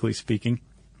 technologically speaking,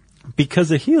 because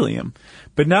of helium.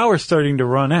 But now we're starting to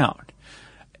run out.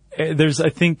 There's, I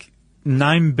think,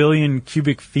 9 billion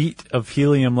cubic feet of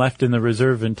helium left in the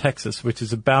reserve in Texas, which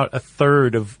is about a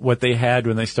third of what they had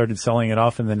when they started selling it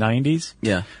off in the 90s.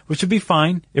 Yeah. Which would be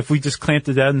fine if we just clamped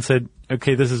it down and said,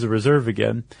 okay, this is a reserve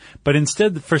again. But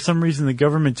instead, for some reason, the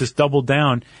government just doubled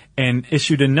down and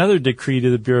issued another decree to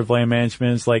the Bureau of Land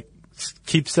Management. It's like,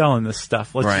 keep selling this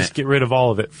stuff. Let's just get rid of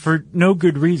all of it for no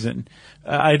good reason.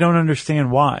 I don't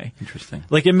understand why. Interesting.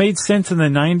 Like, it made sense in the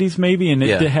 90s maybe, and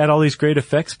it had all these great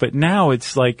effects, but now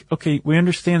it's like, okay, we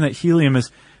understand that helium is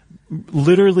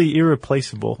literally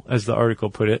irreplaceable, as the article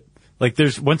put it. Like,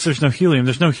 once there's no helium,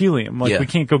 there's no helium. Like, we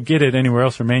can't go get it anywhere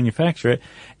else or manufacture it,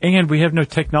 and we have no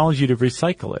technology to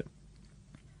recycle it.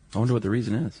 I wonder what the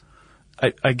reason is.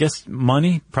 I guess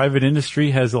money, private industry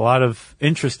has a lot of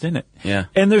interest in it. Yeah.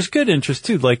 And there's good interest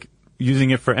too, like using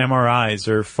it for MRIs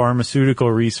or pharmaceutical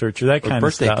research or that kind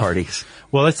of stuff. Birthday parties.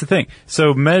 Well, that's the thing.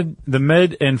 So the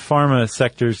med and pharma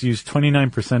sectors use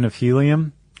 29% of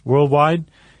helium worldwide.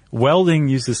 Welding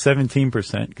uses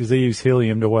 17% because they use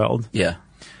helium to weld. Yeah.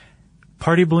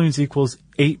 Party balloons equals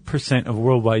 8% of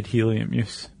worldwide helium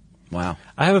use. Wow.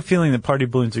 I have a feeling that party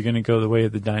balloons are going to go the way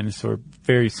of the dinosaur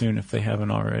very soon if they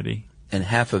haven't already. And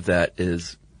half of that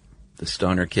is the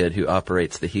stoner kid who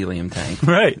operates the helium tank.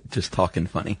 Right. Just talking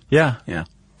funny. Yeah. Yeah.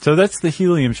 So that's the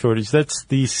helium shortage. That's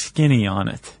the skinny on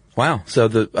it. Wow.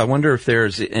 So I wonder if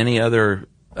there's any other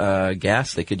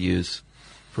gas they could use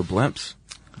for blimps.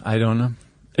 I don't know.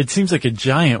 It seems like a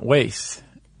giant waste.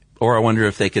 Or I wonder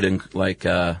if they could do like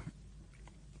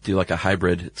a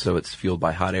hybrid so it's fueled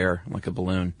by hot air, like a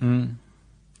balloon.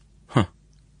 Huh.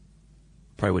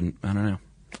 Probably wouldn't. I don't know.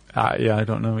 Yeah, I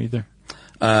don't know either.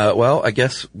 Well, I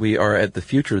guess we are at the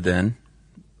future then,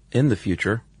 in the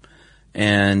future.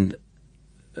 And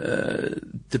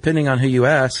depending on who you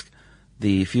ask,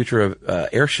 the future of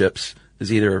airships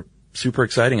is either super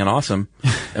exciting and awesome,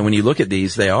 and when you look at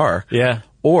these, they are. Yeah.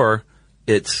 Or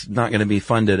it's not going to be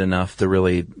funded enough to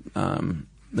really,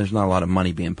 there's not a lot of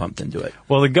money being pumped into it.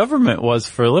 Well, the government was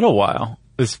for a little while.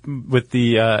 With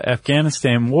the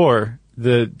Afghanistan war,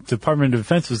 the Department of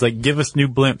Defense was like, give us new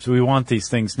blimps. We want these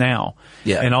things now.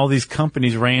 Yeah. And all these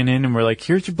companies ran in and were like,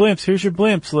 here's your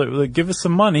blimps. Like, give us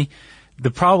some money.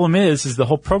 The problem is the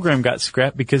whole program got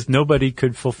scrapped because nobody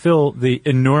could fulfill the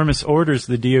enormous orders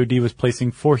the DoD was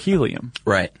placing for helium.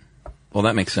 Right. Well,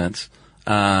 that makes sense.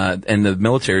 And the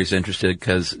military's interested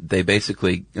because they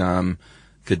basically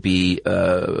could be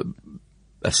a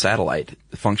satellite,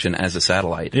 function as a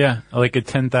satellite. Yeah, like a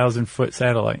 10,000-foot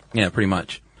satellite. Yeah, pretty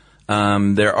much.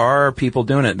 There are people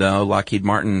doing it, though. Lockheed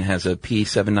Martin has a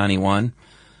P-791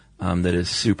 that is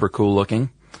super cool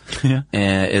looking. Yeah.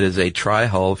 And it is a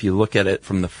tri-hull. If you look at it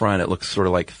from the front, it looks sort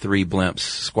of like three blimps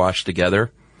squashed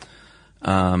together.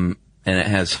 And it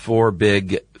has four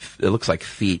big, it looks like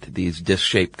feet, these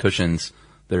disc-shaped cushions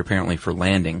that are apparently for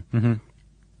landing. Mm-hmm.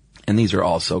 And these are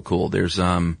all so cool. There's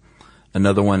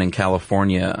another one in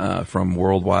California from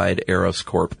Worldwide Aeros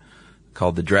Corp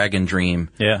called the Dragon Dream.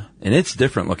 Yeah. And it's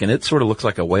different looking. It sort of looks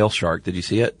like a whale shark. Did you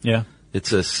see it? Yeah.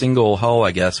 It's a single hull,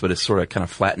 I guess, but it's sort of kind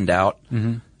of flattened out.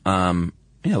 Mm-hmm.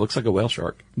 Yeah, it looks like a whale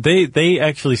shark. They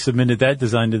actually submitted that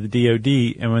design to the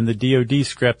DoD, and when the DoD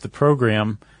scrapped the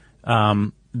program,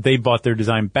 they bought their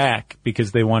design back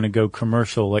because they want to go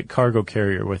commercial, like cargo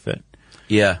carrier with it.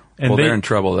 Yeah. And they're in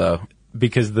trouble, though.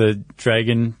 Because the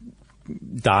Dragon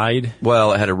died?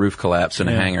 Well, it had a roof collapse and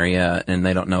a Yeah. hangar, yeah, and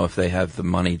they don't know if they have the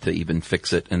money to even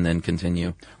fix it and then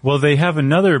continue. Well, they have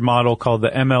another model called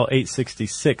the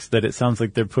ML866 that it sounds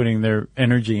like they're putting their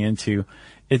energy into.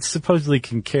 It supposedly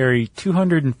can carry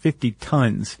 250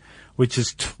 tons, which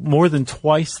is more than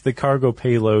twice the cargo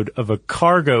payload of a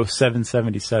cargo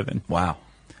 777. Wow.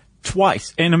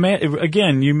 Twice. And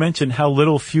again, you mentioned how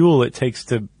little fuel it takes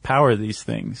to power these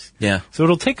things. Yeah. So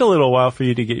it'll take a little while for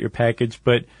you to get your package,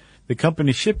 but the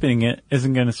company shipping it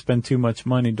isn't going to spend too much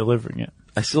money delivering it.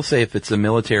 I still say if it's a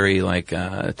military, like,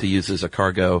 to use as a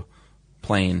cargo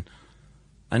plane,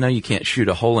 I know you can't shoot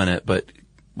a hole in it, but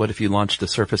what if you launched a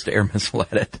surface-to-air missile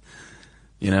at it?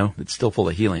 You know, it's still full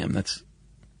of helium.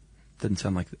 Doesn't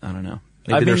sound like, I don't know.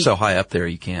 Maybe they're so high up there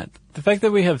you can't. The fact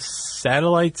that we have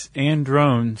satellites and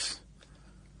drones,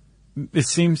 it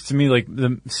seems to me like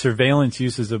the surveillance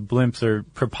uses of blimps are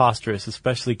preposterous,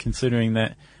 especially considering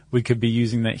that we could be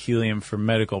using that helium for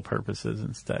medical purposes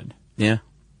instead. Yeah.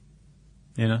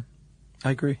 You know?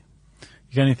 I agree.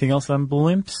 You got anything else on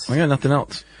blimps? I got nothing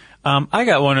else. I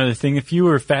got one other thing. If you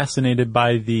were fascinated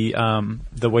by the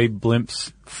way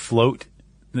blimps float,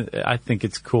 I think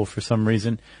it's cool for some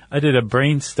reason. I did a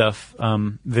brain stuff,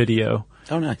 video.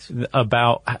 Oh, nice.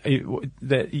 About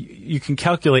that you can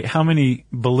calculate how many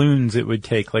balloons it would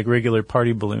take, like regular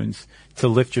party balloons, to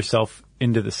lift yourself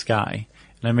into the sky.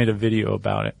 And I made a video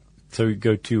about it. So you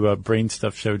go to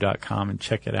brainstuffshow.com and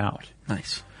check it out.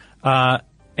 Nice.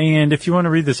 And if you want to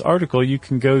read this article, you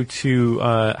can go to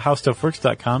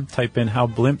howstuffworks.com, type in how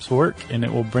blimps work, and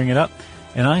it will bring it up.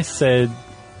 And I said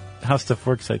how stuff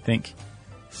works, I think.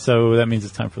 So that means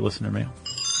it's time for listener mail.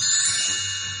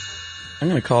 I'm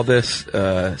going to call this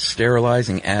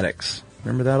sterilizing attics.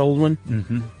 Remember that old one?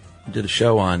 Mm-hmm. We did a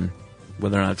show on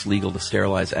whether or not it's legal to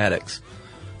sterilize attics.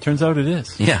 Turns out it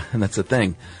is. Yeah, and that's the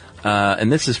thing.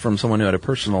 And this is from someone who had a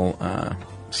personal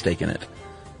stake in it.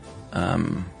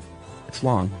 It's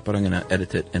long, but I'm going to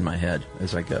edit it in my head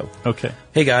as I go. Okay.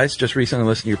 Hey guys, just recently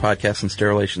listened to your podcast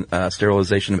on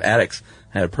sterilization of attics.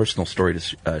 I had a personal story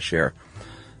to share.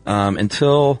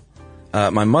 Until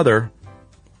my mother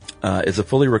is a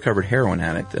fully recovered heroin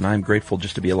addict, and I'm grateful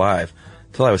just to be alive.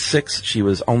 Until I was 6, she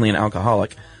was only an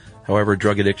alcoholic. However,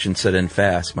 drug addiction set in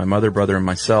fast. My mother, brother, and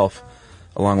myself,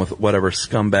 along with whatever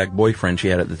scumbag boyfriend she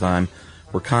had at the time,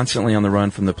 were constantly on the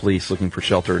run from the police looking for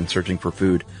shelter and searching for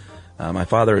food. My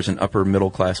father is an upper middle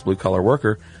class blue collar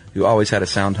worker who always had a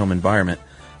sound home environment.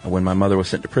 When my mother was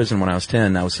sent to prison when I was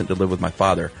 10, I was sent to live with my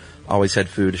father. Always had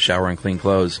food, a shower, and clean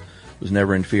clothes. Was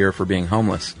never in fear for being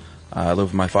homeless. I lived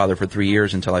with my father for 3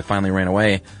 years until I finally ran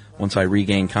away once I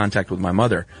regained contact with my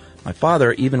mother. My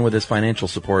father, even with his financial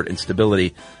support and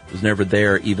stability, was never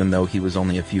there even though he was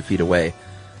only a few feet away.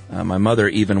 My mother,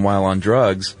 even while on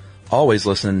drugs, always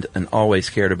listened and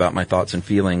always cared about my thoughts and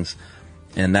feelings,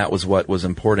 and that was what was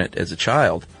important as a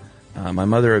child. My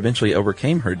mother eventually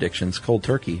overcame her addictions cold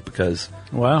turkey because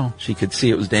Wow. she could see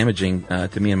it was damaging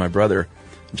to me and my brother.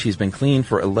 And she's been clean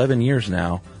for 11 years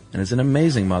now and is an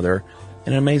amazing mother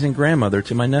and an amazing grandmother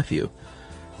to my nephew.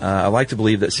 I like to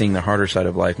believe that seeing the harder side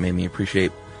of life made me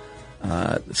appreciate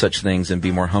such things and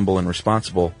be more humble and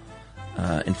responsible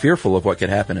and fearful of what could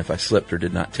happen if I slipped or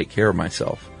did not take care of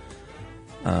myself.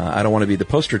 I don't want to be the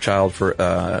poster child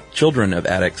for children of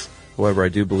addicts. However, I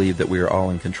do believe that we are all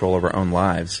in control of our own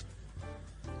lives.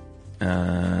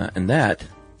 And that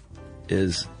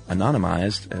is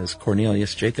anonymized as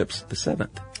Cornelius Jacobs VII.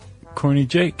 Corny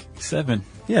Jake, 7.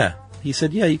 Yeah. He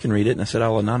said, yeah, you can read it. And I said,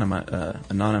 I'll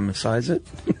anonymize it.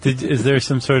 Is there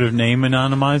some sort of name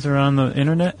anonymizer on the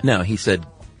internet? No, he said,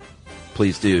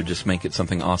 please do. Just make it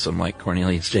something awesome like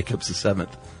Cornelius Jacobs VII.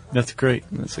 That's great.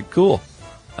 And I said, cool.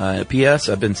 P.S.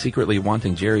 I've been secretly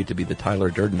wanting Jerry to be the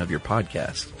Tyler Durden of your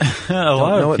podcast. A lot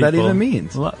Don't know of what people, that even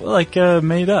means. Like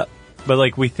made up. But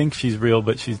like we think she's real,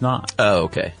 but she's not. Oh,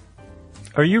 okay.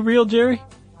 Are you real, Jerry?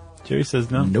 Jerry says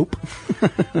no. Nope.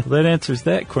 Well, that answers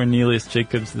that, Cornelius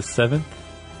Jacobs VII.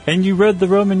 And you read the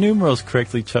Roman numerals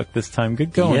correctly, Chuck, this time.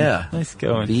 Good going. Yeah. Nice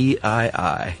going. VII.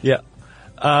 Yeah.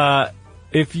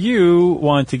 If you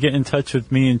want to get in touch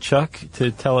with me and Chuck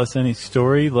to tell us any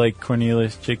story like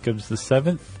Cornelius Jacobs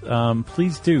VII,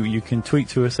 please do. You can tweet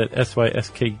to us at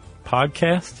SYSK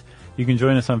Podcast. You can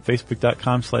join us on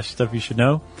Facebook.com/Stuff You Should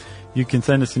Know. You can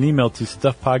send us an email to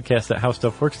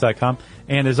stuffpodcast@howstuffworks.com.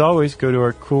 And as always, go to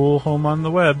our cool home on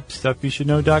the web,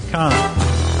 stuffyoushouldknow.com.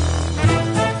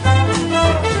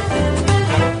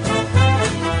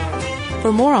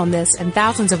 For more on this and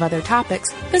thousands of other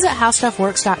topics, visit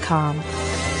howstuffworks.com.